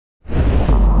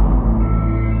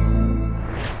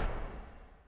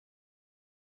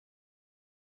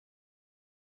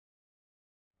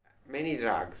Many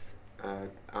drugs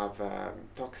have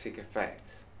toxic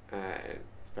effects,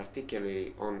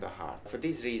 particularly on the heart. For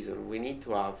this reason, we need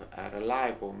to have a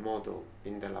reliable model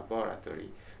in the laboratory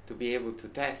to be able to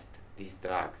test these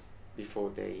drugs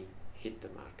before they hit the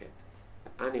market.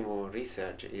 Animal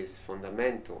research is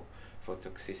fundamental for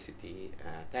toxicity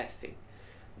testing,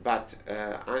 but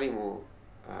animal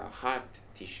heart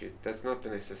tissue does not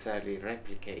necessarily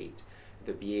replicate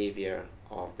the behavior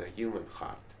of the human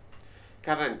heart.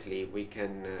 Currently, we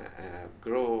can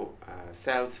grow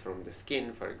cells from the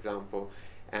skin, for example,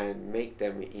 and make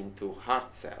them into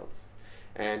heart cells.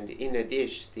 And in a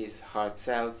dish, these heart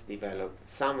cells develop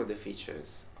some of the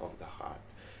features of the heart.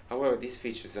 However, these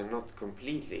features are not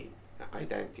completely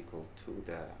identical to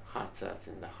the heart cells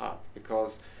in the heart,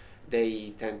 because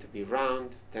they tend to be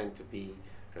round, tend to be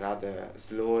rather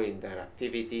slow in their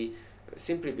activity,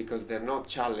 simply because they're not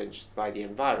challenged by the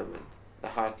environment. The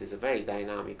heart is a very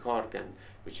dynamic organ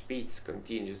which beats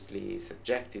continuously,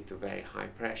 subjected to very high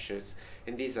pressures,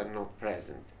 and these are not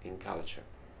present in culture.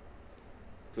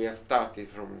 We have started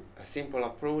from a simple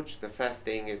approach. The first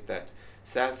thing is that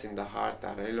cells in the heart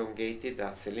are elongated,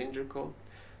 are cylindrical,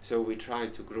 so we try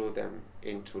to grow them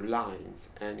into lines,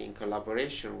 and in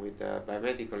collaboration with the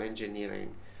biomedical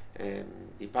engineering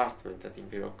department at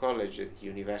Imperial College at the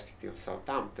University of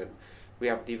Southampton, we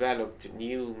have developed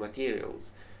new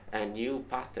materials and new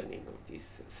patterning of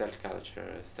these cell culture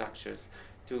structures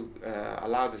to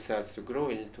allow the cells to grow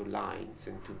into lines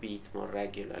and to beat more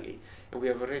regularly. And we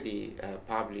have already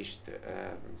published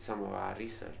some of our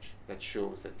research that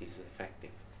shows that this is effective.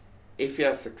 If we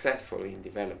are successful in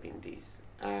developing these,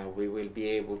 we will be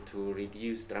able to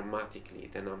reduce dramatically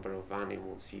the number of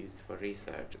animals used for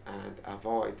research and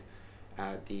avoid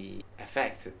the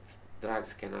effects that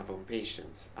drugs can have on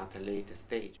patients at a later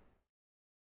stage.